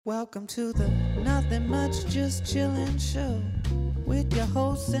Welcome to the Nothing Much Just Chillin' Show with your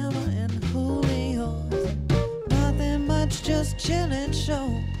hosts Emma and Julio. Nothing much, just chillin' show.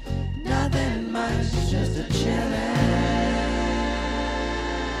 Nothing much, just a chillin'.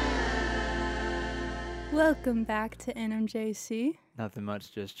 Welcome back to NMJC. Nothing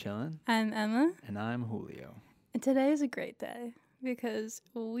much, just chilling. I'm Emma. And I'm Julio. And today is a great day because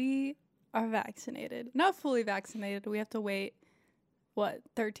we are vaccinated. Not fully vaccinated. We have to wait,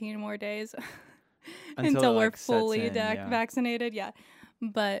 13 more days until we're fully vaccinated. Yeah.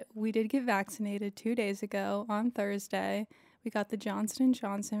 But we did get vaccinated 2 days ago on Thursday. We got the Johnson &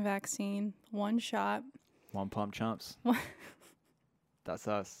 Johnson vaccine, one shot. One pump chumps. That's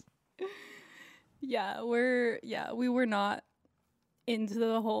us. Yeah, we were not into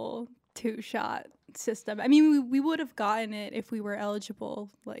the whole 2-shot system. I mean, we would have gotten it if we were eligible,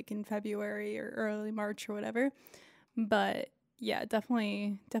 like in February or early March or whatever. But yeah,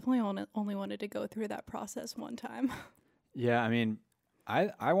 definitely only wanted to go through that process one time. Yeah, I mean,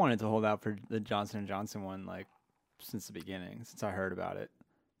 I wanted to hold out for the Johnson & Johnson one, like, since the beginning, since I heard about it.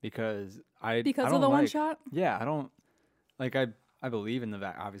 Because of the one shot? Yeah, I don't, like, I believe in the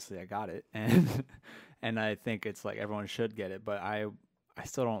obviously I got it, and and I think it's like everyone should get it, but I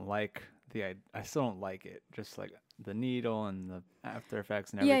still don't like I still don't like it, just like the needle and the after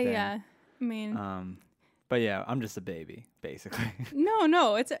effects and everything. Yeah. I mean, but yeah, I'm just a baby, basically.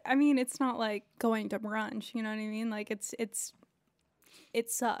 No, it's not like going to brunch, you know what I mean? Like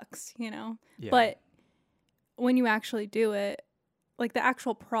it sucks, you know. Yeah. But when you actually do it, like the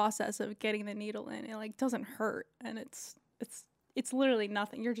actual process of getting the needle in, it like doesn't hurt, and it's literally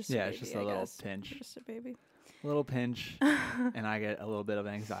nothing. You're just a baby, it's just a little pinch. You're just a baby. A little pinch, and I get a little bit of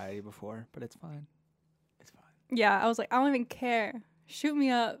anxiety before, but it's fine. It's fine. Yeah, I was like, I don't even care. Shoot me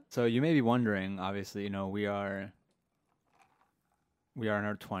up. So you may be wondering, obviously, you know, we are in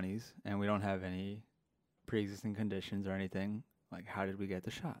our 20s, and we don't have any pre-existing conditions or anything. Like, how did we get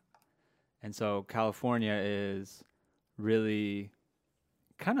the shot? And so California is really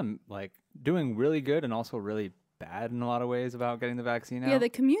kind of like doing really good and also really bad in a lot of ways about getting the vaccine out. Yeah, the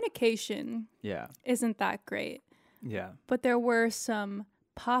communication Yeah. isn't that great. Yeah. But there were some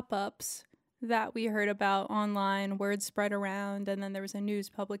pop-ups that we heard about online, word spread around, and then there was a news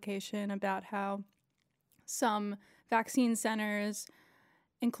publication about how some vaccine centers,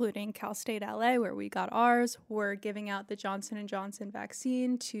 including Cal State LA, where we got ours, were giving out the Johnson & Johnson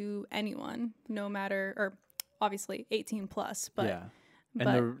vaccine to anyone, no matter, or obviously 18 plus. But, yeah.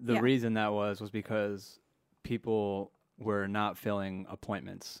 And the reason that was because people were not filling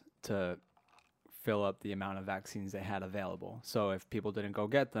appointments to fill up the amount of vaccines they had available. So if people didn't go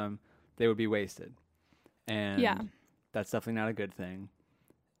get them, they would be wasted. And that's definitely not a good thing.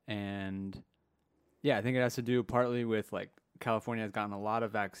 And yeah, I think it has to do partly with like California has gotten a lot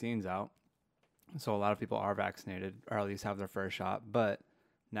of vaccines out. So a lot of people are vaccinated or at least have their first shot. But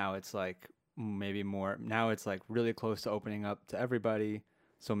now it's like maybe more. Now it's like really close to opening up to everybody.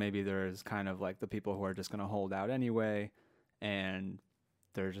 So maybe there's kind of like the people who are just going to hold out anyway, and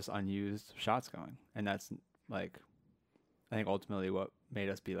there's just unused shots going. And that's like, I think ultimately what made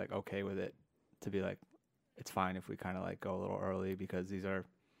us be like okay with it, to be like, it's fine if we kind of like go a little early because they're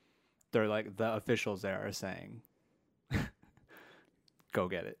like the officials there are saying, go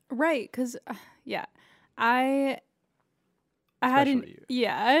get it. Right, because, I had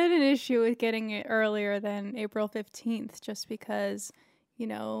an issue with getting it earlier than April 15th just because, you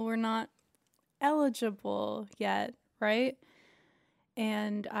know, we're not eligible yet, right?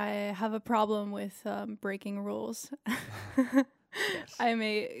 And I have a problem with breaking rules. Yes. I'm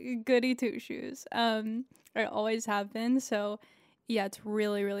a goody two-shoes. I always have been. So, yeah, it's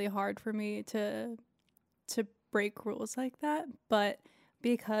really, really hard for me to break rules like that. But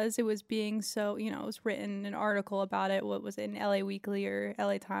because it was being so, you know, it was written an article about it. What was it, in LA Weekly or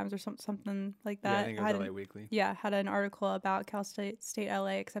LA Times or something like that? Yeah, I think it was LA Weekly. Yeah, had an article about Cal State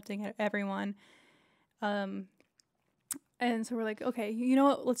LA accepting everyone. And so we're like, okay, you know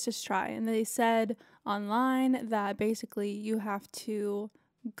what? Let's just try. And they said online that basically you have to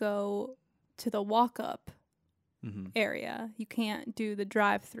go to the walk-up area. You can't do the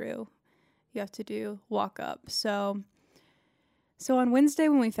drive-through. You have to do walk-up. So on Wednesday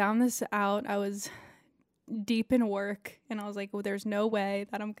when we found this out, I was deep in work, and I was like, well, there's no way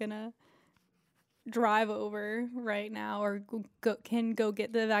that I'm going to drive over right now or can go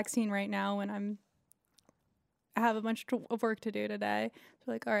get the vaccine right now when I have a bunch of work to do today.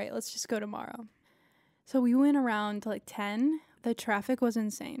 So like, all right, let's just go tomorrow. So we went around like 10. The traffic was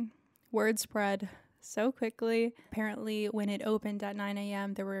insane. Word spread so quickly. Apparently, when it opened at 9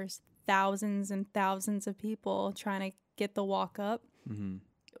 a.m., there were thousands and thousands of people trying to get the walk up. Mm-hmm.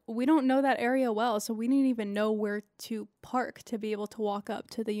 we don't know that area well, so we didn't even know where to park to be able to walk up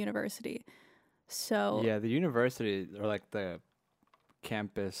to the university. So yeah, the university, or like the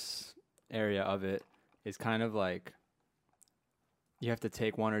campus area of it, is kind of like you have to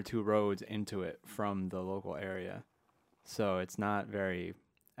take one or two roads into it from the local area. So it's not very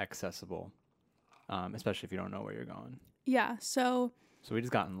accessible, especially if you don't know where you're going. yeah, so we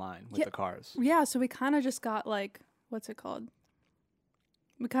just got in line with the cars. Yeah, so we kind of just got like, what's it called?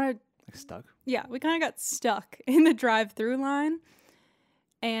 We kind of Like stuck? Yeah, we kind of got stuck in the drive-through line.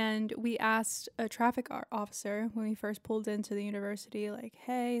 And we asked a traffic officer when we first pulled into the university, like,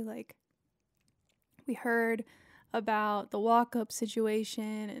 hey, like, we heard about the walk-up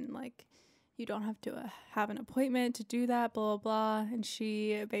situation and, like, you don't have to have an appointment to do that, blah, blah, blah. And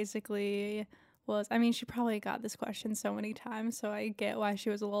she basically was, I mean, she probably got this question so many times, so I get why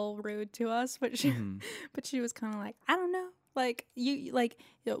she was a little rude to us, but she was kind of like, I don't know. Like, you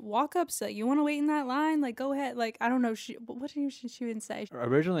walk-ups, like, you want to wait in that line? Like, go ahead. Like, I don't know. What did she even say?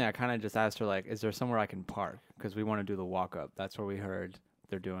 Originally, I kind of just asked her, like, is there somewhere I can park? Because we want to do the walk-up. That's where we heard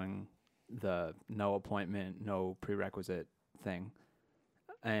they're doing the no appointment, no prerequisite thing.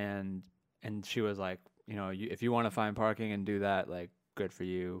 And she was like, you know, if you want to find parking and do that, like, good for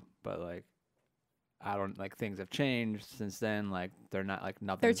you. But, like, I don't, like, things have changed since then. Like, they're not, like,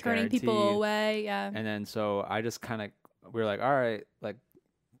 nothing's They're turning guaranteed. people away, yeah. And then so I just kind of, we were like, all right, like,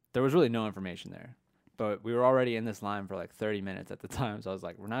 there was really no information there. But we were already in this line for like 30 minutes at the time. So I was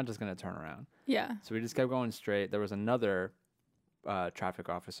like, we're not just going to turn around. Yeah. So we just kept going straight. There was another traffic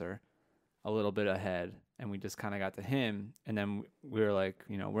officer a little bit ahead. And we just kind of got to him. And then we were like,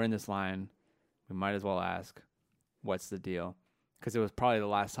 you know, we're in this line. We might as well ask, what's the deal? Because it was probably the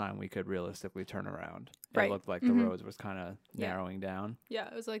last time we could realistically turn around. Right. It looked like the roads was kind of narrowing down. Yeah,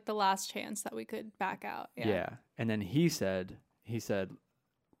 it was like the last chance that we could back out. Yeah. And then he said,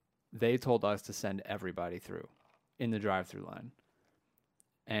 they told us to send everybody through in the drive-through line.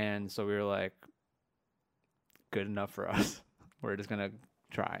 And so we were like, good enough for us. We're just going to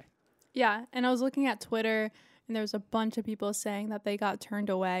try. Yeah. And I was looking at Twitter, and there was a bunch of people saying that they got turned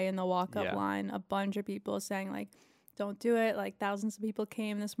away in the walk-up line. A bunch of people saying, like, don't do it. Like, thousands of people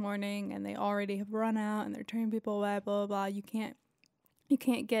came this morning, and they already have run out, and they're turning people away, blah, blah, blah. You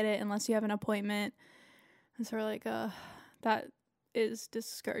can't get it unless you have an appointment. And so we're like, that is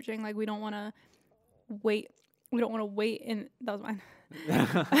discouraging. Like, we don't want to wait. We don't want to wait in. That was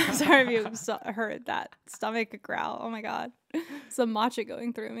mine. Sorry if you heard that stomach growl. Oh my God. Some matcha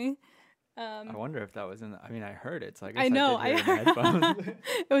going through me. I wonder if that was in I mean, I heard it. So I guess I know. I did hear it in headphones.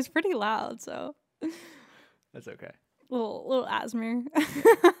 It was pretty loud, so. That's okay. Little asthma.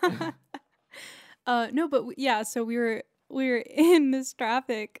 No, but so we were in this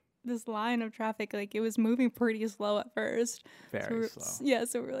line of traffic. Like, it was moving pretty slow at first. Very slow. Yeah,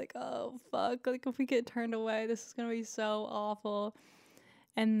 so we're like, oh fuck, like, if we get turned away, this is gonna be so awful.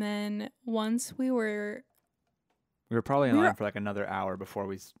 And then once we were probably in line for like another hour before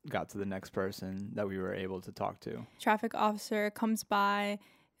we got to the next person that we were able to talk to. Traffic officer comes by,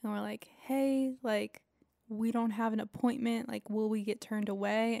 and we're like, hey, like, we don't have an appointment. Like, will we get turned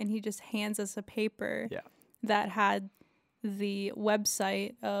away? And he just hands us a paper that had the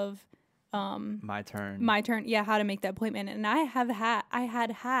website of My Turn. Yeah, how to make that appointment. And I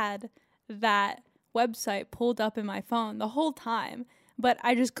had that website pulled up in my phone the whole time, but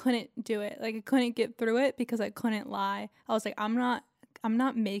I just couldn't do it. Like, I couldn't get through it because I couldn't lie. I was like, I'm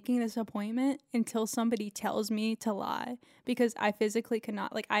not making this appointment until somebody tells me to lie, because I physically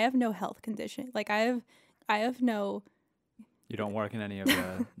cannot. Like, I have no health condition. Like, I have no. You don't work in any of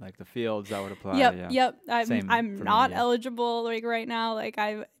the like the fields that would apply. Yep. I'm not eligible like right now. Like,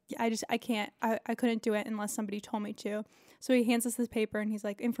 I can't. I couldn't do it unless somebody told me to. So he hands us this paper, and he's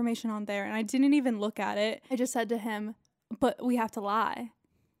like, information on there, and I didn't even look at it. I just said to him, but we have to lie.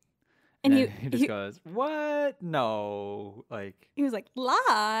 And he just goes, what? No. Like, he was like,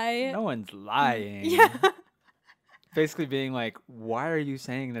 lie? No one's lying. Yeah. Basically being like, why are you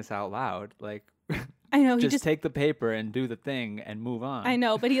saying this out loud? Like, I know. Just take the paper and do the thing and move on. I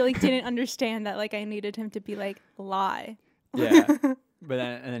know, but he like didn't understand that like I needed him to be like, lie. Yeah. But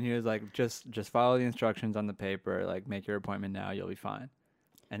then he was like, just follow the instructions on the paper. Like, make your appointment now. You'll be fine.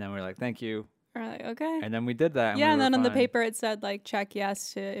 And then we were like, thank you. We're like, okay. And then we did that. And then on the paper it said like, check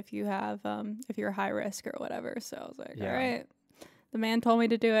yes to if you have if you're high risk or whatever. So I was like, all right. The man told me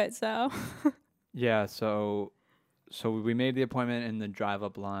to do it, so. Yeah. So we made the appointment in the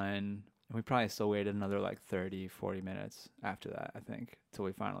drive-up line. And we probably still waited another like 30, 40 minutes after that, I think, till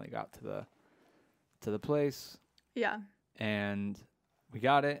we finally got to the place. Yeah. And we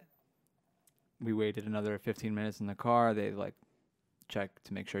got it. We waited another 15 minutes in the car. They like check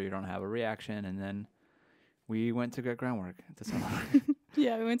to make sure you don't have a reaction. And then we went to get groundwork at the summer.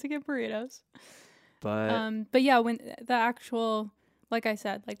 Yeah, we went to get burritos. But yeah, when the actual, like I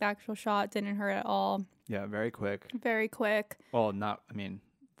said, like the actual shot didn't hurt at all. yeah, very quick. Very quick. Well,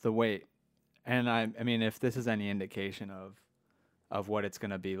 the wait. And I mean, if this is any indication of what it's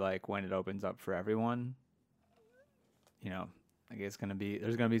going to be like when it opens up for everyone, I guess there's going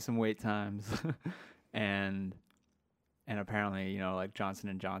to be some wait times. and apparently, like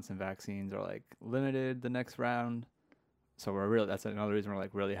Johnson & Johnson vaccines are like limited the next round. So that's another reason we're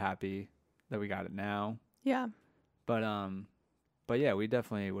like really happy that we got it now. Yeah. But yeah, we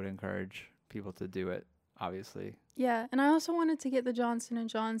definitely would encourage people to do it, obviously. Yeah, and I also wanted to get the Johnson &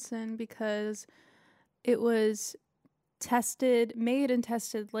 Johnson because it was made and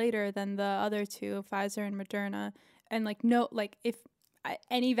tested later than the other two, Pfizer and Moderna. And if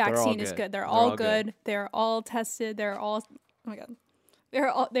any vaccine is good, they're all good. They're all tested. They're all, oh my God,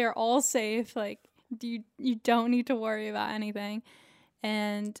 they're all safe. Like you don't need to worry about anything.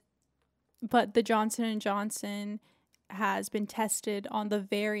 But the Johnson & Johnson has been tested on the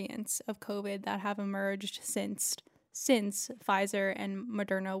variants of COVID that have emerged since Pfizer and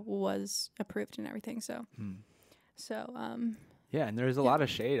Moderna was approved and everything. So, yeah, and there's a lot of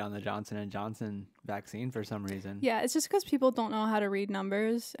shade on the Johnson & Johnson vaccine for some reason. Yeah, it's just because people don't know how to read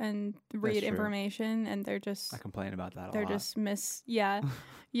numbers and read That's information, and they're just... I complain about that a lot. They're just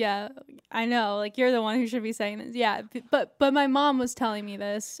yeah, I know. Like, you're the one who should be saying this. Yeah, but my mom was telling me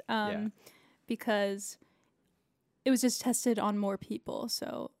this because it was just tested on more people,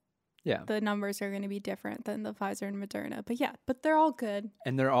 so... Yeah, the numbers are going to be different than the Pfizer and Moderna. But they're all good.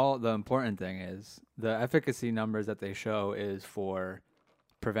 And the important thing is the efficacy numbers that they show is for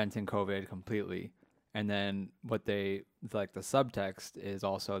preventing COVID completely. And then the subtext is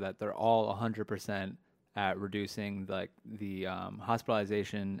also that they're all 100% at reducing the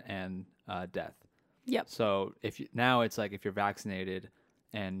hospitalization and death. Yep. So if you're vaccinated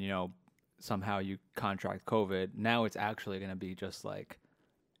and, somehow you contract COVID, now it's actually going to be just like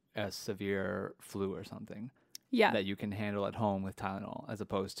a severe flu or something that you can handle at home with Tylenol, as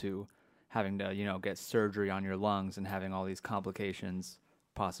opposed to having to, get surgery on your lungs and having all these complications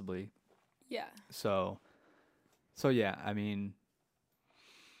possibly. Yeah. So yeah, I mean,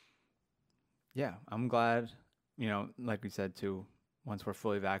 yeah, I'm glad, like we said too, once we're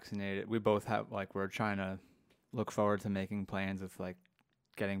fully vaccinated, we both have we're trying to look forward to making plans of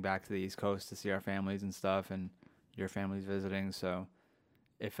getting back to the East Coast to see our families and stuff, and your family's visiting. So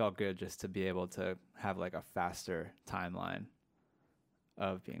it felt good just to be able to have a faster timeline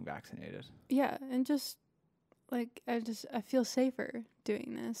of being vaccinated. Yeah, and just I feel safer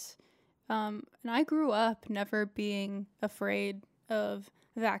doing this. And I grew up never being afraid of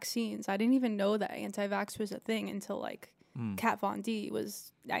vaccines. I didn't even know that anti-vax was a thing until Kat Von D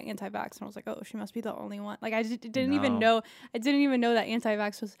was anti-vax, and I was like, oh, she must be the only one. I didn't even know that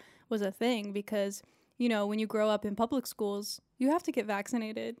anti-vax was a thing, because when you grow up in public schools, you have to get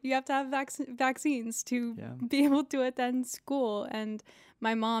vaccinated. You have to have vaccines to be able to attend school. And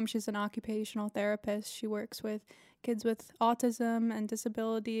my mom, she's an occupational therapist. She works with kids with autism and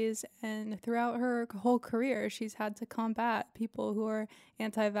disabilities. And throughout her whole career, she's had to combat people who are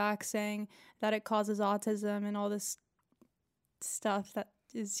anti-vax, saying that it causes autism and all this stuff that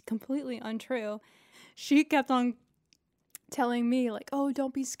is completely untrue. She kept on telling me oh,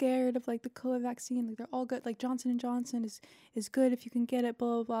 don't be scared of the COVID vaccine, they're all good, Johnson & Johnson is good if you can get it,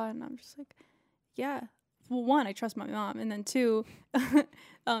 blah blah blah. And I'm just yeah, well, one, I trust my mom, and then two,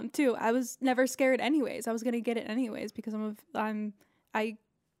 I was never scared anyways. I was gonna get it anyways because I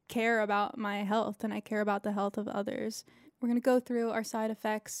care about my health, and I care about the health of others. We're gonna go through our side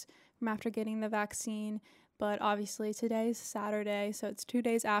effects from after getting the vaccine. But obviously today's Saturday, so it's 2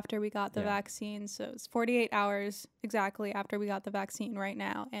 days after we got the vaccine. So it's 48 hours exactly after we got the vaccine right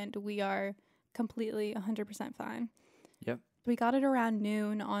now. And we are completely 100% fine. Yep. We got it around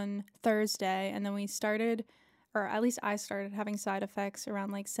noon on Thursday. And then we started, or at least I started having side effects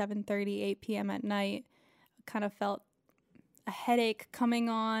around 7:30, 8 p.m. at night. Kind of felt a headache coming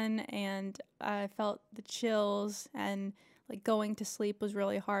on, and I felt the chills, and going to sleep was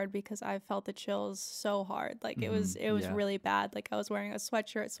really hard because I felt the chills so hard. It was really bad. I was wearing a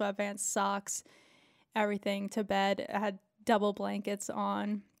sweatshirt, sweatpants, socks, everything to bed. I had double blankets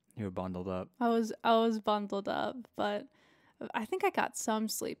on. You were bundled up. I was bundled up, but I think I got some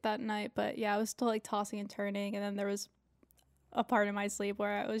sleep that night. But yeah, I was still tossing and turning, and then there was a part of my sleep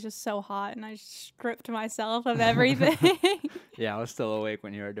where it was just so hot, and I stripped myself of everything. Yeah, I was still awake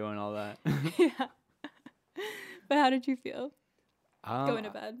when you were doing all that. Yeah. But how did you feel going to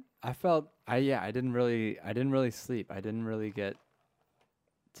bed? I felt I didn't really sleep. I didn't really get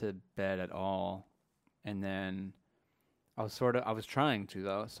to bed at all. And then I was trying to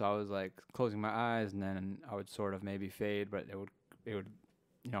though. So I was like closing my eyes, and then I would sort of maybe fade, but it would,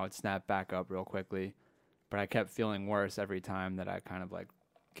 I'd snap back up real quickly. But I kept feeling worse every time that I kind of like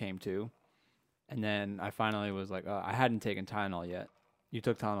came to. And then I finally was like, I hadn't taken Tylenol yet. You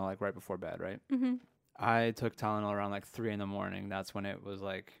took Tylenol like right before bed, right? Mm-hmm. I took Tylenol around like 3 a.m. That's when it was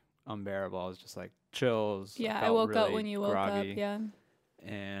like unbearable. I was just like chills. Yeah, I woke up when you woke groggy. up. Yeah.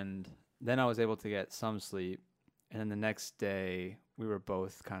 And then I was able to get some sleep. And then the next day, we were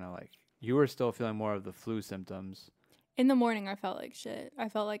both kind of like, you were still feeling more of the flu symptoms. In the morning, I felt like shit. I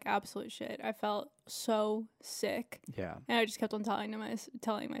felt like absolute shit. I felt so sick. Yeah. And I just kept on telling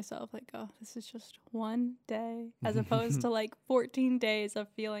myself, like, oh, this is just one day, as opposed to like 14 days of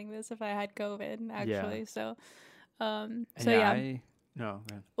feeling this if I had COVID, actually. Yeah. So,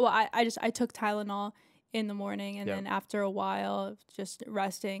 Well, I took Tylenol in the morning, and then after a while of just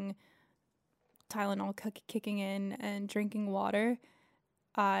resting, Tylenol kicking in and drinking water,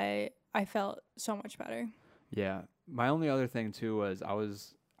 I felt so much better. Yeah. My only other thing too was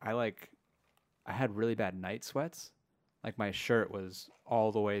I had really bad night sweats. Like my shirt was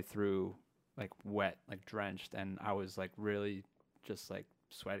all the way through like wet, like drenched, and I was like really just like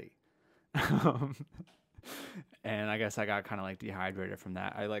sweaty. And I guess I got kind of like dehydrated from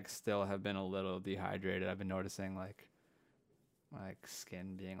that. I like still have been a little dehydrated. I've been noticing like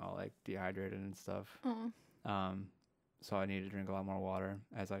skin being all like dehydrated and stuff. So I need to drink a lot more water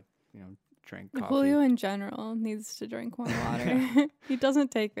as I, drink coffee. Julio in general needs to drink more water. He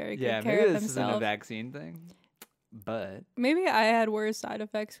doesn't take very good care of himself. Yeah, maybe this isn't a vaccine thing, but maybe I had worse side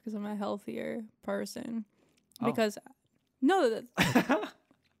effects because I'm a healthier person. Because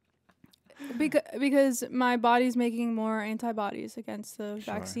because my body's making more antibodies against the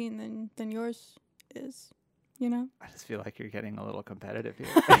vaccine than yours is. I just feel like you're getting a little competitive here.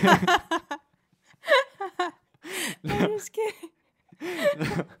 I'm just kidding.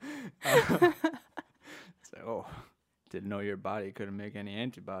 So, didn't know your body couldn't make any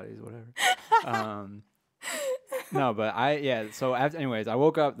antibodies, whatever. No, but so anyways, I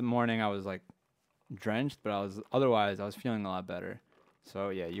woke up in the morning, I was like drenched, but I was feeling a lot better. So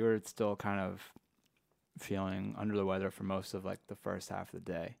yeah, you were still kind of feeling under the weather for most of like the first half of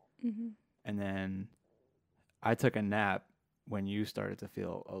the day. Mm-hmm. And then I took a nap when you started to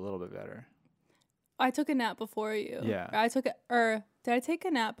feel a little bit better. I took a nap before you. Yeah. Did I take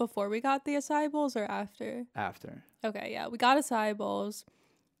a nap before we got the acai bowls or after? After. Okay, yeah. We got acai bowls,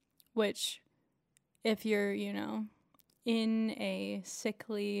 which if you're, in a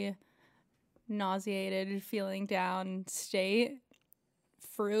sickly, nauseated, feeling down state,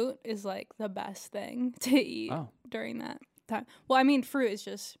 fruit is like the best thing to eat during that time. Well, I mean, fruit's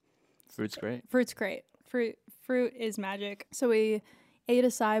great. Fruit's great. Fruit is magic. So we ate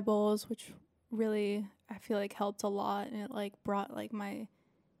acai bowls, which really I feel like helped a lot, and it like brought like my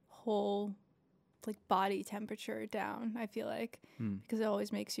whole like body temperature down, I feel like, because it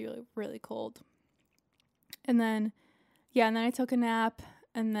always makes you like, really cold. And then I took a nap,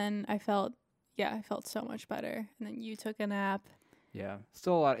 and then I felt so much better. And then you took a nap. Yeah,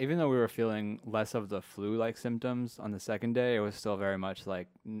 still a lot. Even though we were feeling less of the flu-like symptoms on the second day, it was still very much like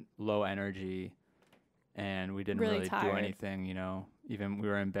low energy, and we didn't really do anything. Even we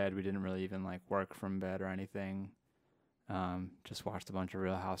were in bed, we didn't really even like work from bed or anything. Just watched a bunch of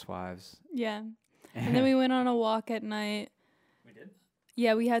Real Housewives. Yeah, and then we went on a walk at night. We did?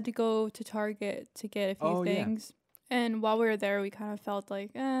 Yeah, we had to go to Target to get a few things, and while we were there, we kind of felt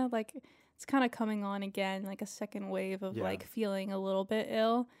like it's kind of coming on again, like a second wave of like feeling a little bit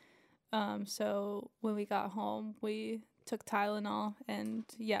ill. So when we got home, we took Tylenol, and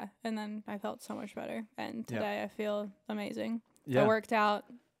then I felt so much better. And today I feel amazing. Yeah. I worked out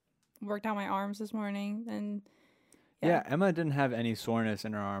my arms this morning, and Emma didn't have any soreness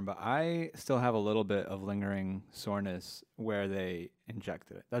in her arm, but I still have a little bit of lingering soreness where they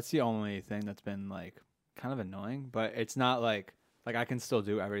injected it. That's the only thing that's been like kind of annoying, but it's not like I can still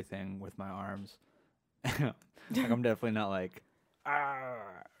do everything with my arms. Like I'm definitely not like,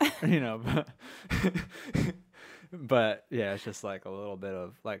 but yeah, it's just like a little bit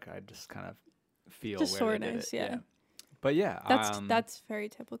of like, I just kind of feel just where soreness. they did it. Yeah. But yeah, that's very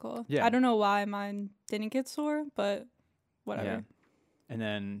typical. Yeah. I don't know why mine didn't get sore, but whatever. Yeah. And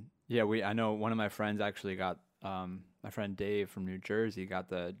then, I know one of my friends actually got, my friend Dave from New Jersey got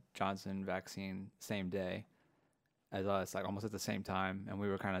the Johnson vaccine same day as us, like almost at the same time, and we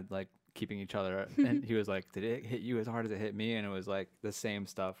were kind of like keeping each other. And he was like, "Did it hit you as hard as it hit me?" And it was like the same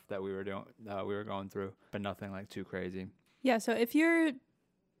stuff that we were doing, we were going through, but nothing like too crazy. Yeah. So if you're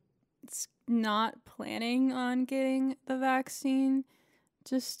not planning on getting the vaccine,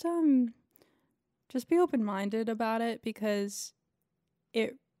 just be open-minded about it, because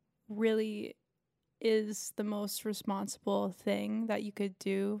it really is the most responsible thing that you could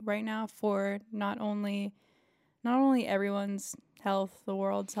do right now for not only everyone's health, the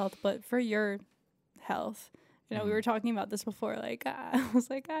world's health, but for your health. You know, we were talking about this before, like, I was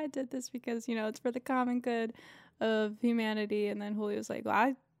like, I did this because, you know, it's for the common good of humanity. And then Julio was like,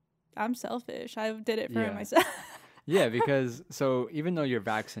 well, I'm selfish. I did it for myself. Yeah, because so even though you're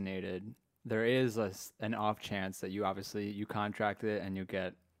vaccinated, there is an off chance that you contract it and you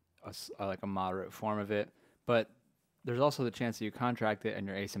get a moderate form of it. But there's also the chance that you contract it and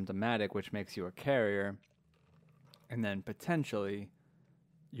you're asymptomatic, which makes you a carrier. And then potentially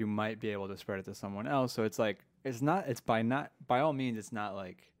you might be able to spread it to someone else. So it's like, by all means, it's not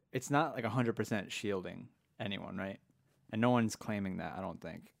like 100% shielding anyone, right? And no one's claiming that, I don't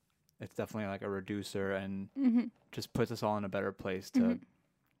think. It's definitely like a reducer and just puts us all in a better place to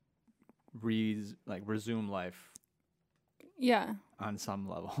resume life. Yeah. On some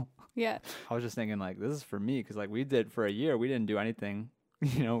level. Yeah. I was just thinking, like, this is for me, because like we did for a year, we didn't do anything.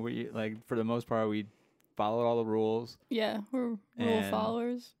 You know, we like for the most part we followed all the rules. Yeah, we're rule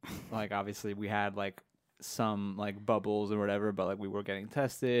followers. Like obviously we had like some like bubbles or whatever, but like we were getting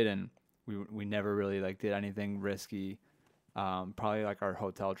tested and we never really like did anything risky. Probably like our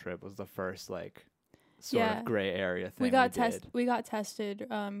hotel trip was the first like sort of gray area thing. We got tested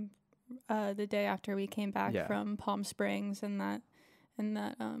the day after we came back from Palm Springs and that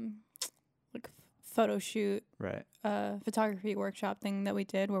like photo shoot, right? Photography workshop thing that we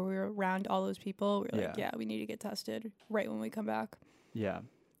did where we were around all those people. We were like, we need to get tested right when we come back. Yeah.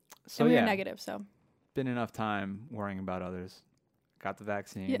 So and we were negative, so been enough time worrying about others. Got the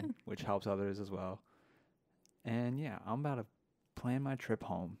vaccine, which helps others as well. And yeah, I'm about to plan my trip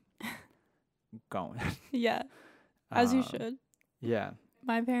home. Going. Yeah. As you should. Yeah.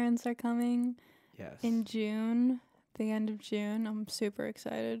 My parents are coming. Yes. In June, the end of June. I'm super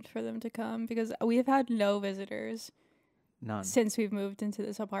excited for them to come because we have had no visitors. None. Since we've moved into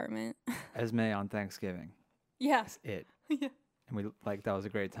this apartment. Esme on Thanksgiving. Yeah. That's it. Yeah. And that was a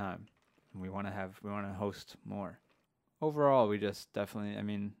great time. And we want to host more. Overall, we just definitely,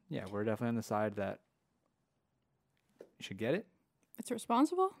 we're definitely on the side that you should get it. It's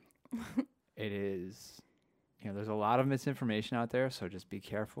responsible. It is. There's a lot of misinformation out there, so just be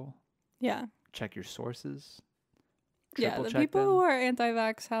careful. Yeah. Check your sources. The people who are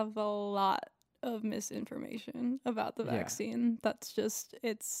anti-vax have a lot of misinformation about the vaccine. That's just,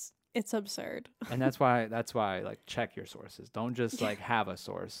 it's absurd. And that's why like check your sources. Don't just like have a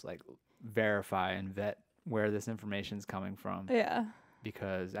source, like verify and vet where this information is coming from. Yeah.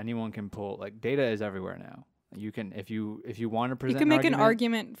 Because anyone can pull, like, data is everywhere now. You can, if you want to present, you can make an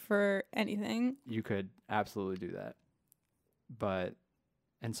argument for anything. You could absolutely do that.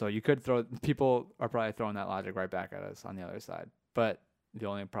 And so people are probably throwing that logic right back at us on the other side. But the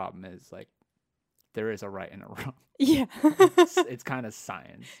only problem is, like, there is a right and a wrong. Yeah. it's kind of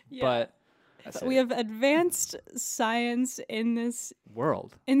science. Yeah. But we have advanced science in this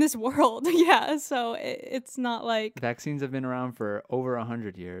world. Yeah. So it's not like. Vaccines have been around for over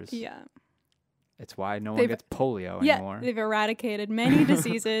 100 years. Yeah. It's why no one gets polio anymore. They've eradicated many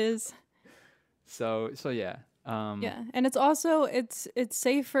diseases. So yeah. And it's also it's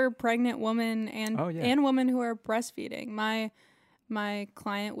safe for pregnant women and women who are breastfeeding. My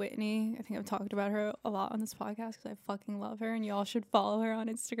client Whitney, I think I've talked about her a lot on this podcast because I fucking love her, and y'all should follow her on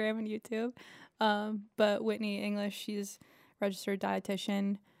Instagram and YouTube. But Whitney English, she's registered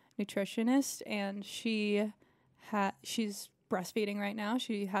dietitian, nutritionist, and she's breastfeeding right now.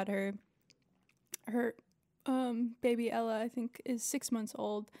 She had her baby Ella, I think, is 6 months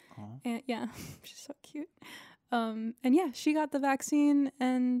old. Aww. And yeah, she's so cute. And yeah, she got the vaccine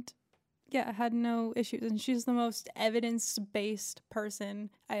and had no issues. And she's the most evidence-based person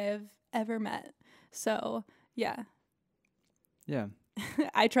I have ever met. So yeah. Yeah.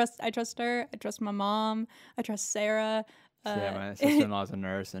 I trust her. I trust my mom. I trust Sarah. My sister-in-law's a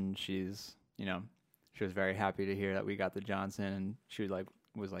nurse, and she was very happy to hear that we got the Johnson, and she was like,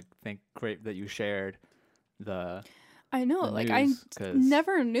 great that you shared the. I know, like I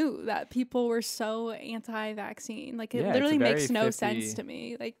never knew that people were so anti-vaccine. Like it literally makes no sense to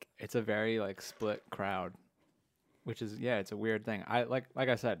me. Like it's a very like split crowd, which is it's a weird thing. I like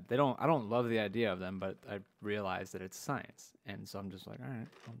I said, I don't love the idea of them, but I realize that it's science, and so I'm just like, all right,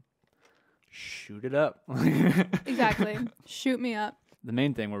 I'll shoot it up. Exactly, shoot me up. The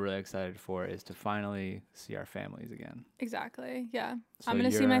main thing we're really excited for is to finally see our families again. Exactly, yeah. So I'm going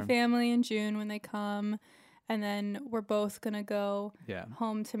to see my family in June when they come, and then we're both going to go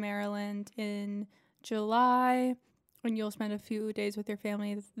home to Maryland in July. and you'll spend a few days with your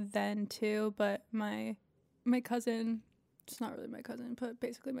family then too. But my cousin, it's not really my cousin, but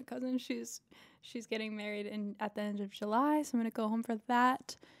basically my cousin, she's getting married at the end of July, so I'm gonna go home for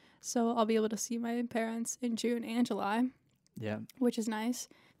that. So I'll be able to see my parents in June and July. Yeah, which is nice.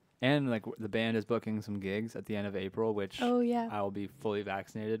 And like the band is booking some gigs at the end of April, which I will be fully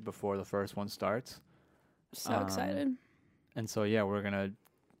vaccinated before the first one starts. So excited. And so yeah, we're gonna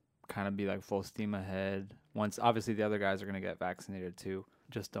kind of be like full steam ahead. Once obviously the other guys are gonna get vaccinated too.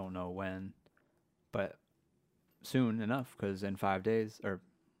 Just don't know when, but soon enough, because in 5 days or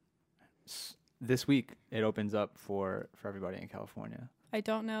this week it opens up for everybody in California. I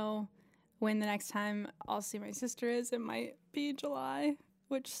don't know when the next time I'll see my sister is. It might be July,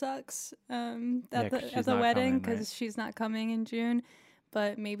 which sucks. At the wedding, because she's not coming in June.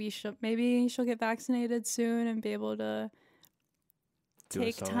 But maybe she'll get vaccinated soon and be able to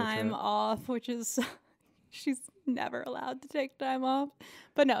take time off, which is she's never allowed to take time off.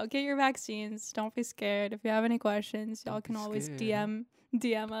 But no, get your vaccines. Don't be scared. If you have any questions, y'all can always DM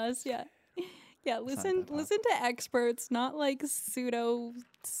us. Yeah. Yeah, listen to experts, not like pseudo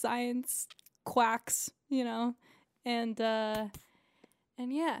science quacks, you know. And yeah.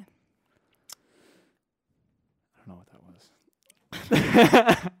 I don't know what that was.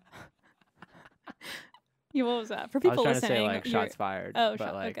 What was that? For people listening. I was trying to say like shots fired. Oh,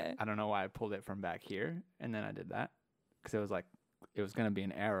 but okay. I don't know why I pulled it from back here, and then I did that because it was gonna be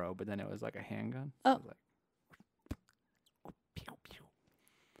an arrow, but then it was like a handgun. Oh. So it was like, pew, pew.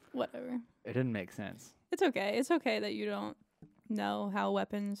 Whatever. It didn't make sense. It's okay. It's okay that you don't know how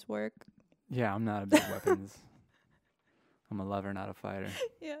weapons work. Yeah, I'm not a big weapons. I'm a lover, not a fighter.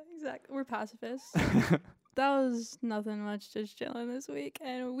 Yeah, exactly. We're pacifists. That was nothing much, just chilling this week,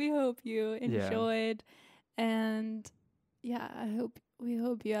 and we hope you enjoyed. Yeah. And yeah, we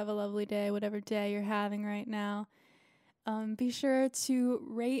hope you have a lovely day, whatever day you're having right now. Be sure to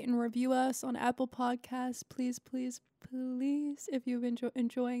rate and review us on Apple Podcasts, please, please, please. If you've been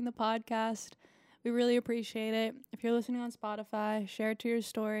enjoying the podcast, we really appreciate it. If you're listening on Spotify, share it to your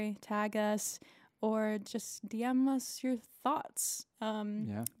story, tag us, or just DM us your thoughts.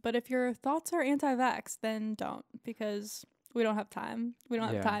 But if your thoughts are anti-vax, then don't, because we don't have time. We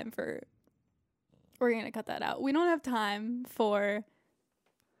don't have time for... We're going to cut that out. We don't have time for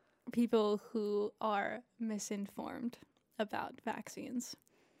people who are misinformed about vaccines.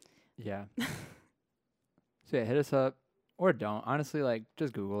 Yeah. So yeah, hit us up or don't. Honestly, like,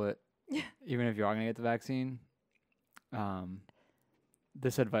 just Google it. Yeah. Even if you are going to get the vaccine.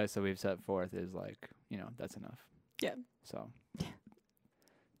 This advice that we've set forth is like, that's enough. Yeah. So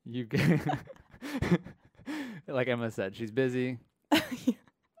you like Emma said, she's busy. Yeah.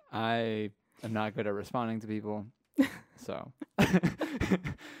 I am not good at responding to people. So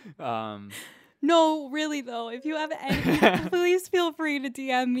no, really though, if you have any, please feel free to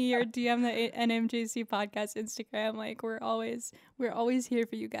DM me or DM the NMJC podcast Instagram. Like we're always here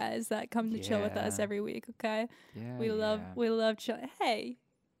for you guys that come to chill with us every week. Okay. Yeah. We love chill. Hey,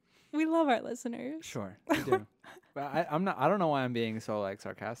 we love our listeners. Sure, we do. But I don't know why I'm being so like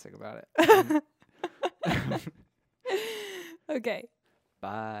sarcastic about it. Okay.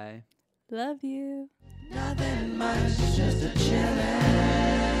 Bye. Love you. Nothing much, just a chillin'.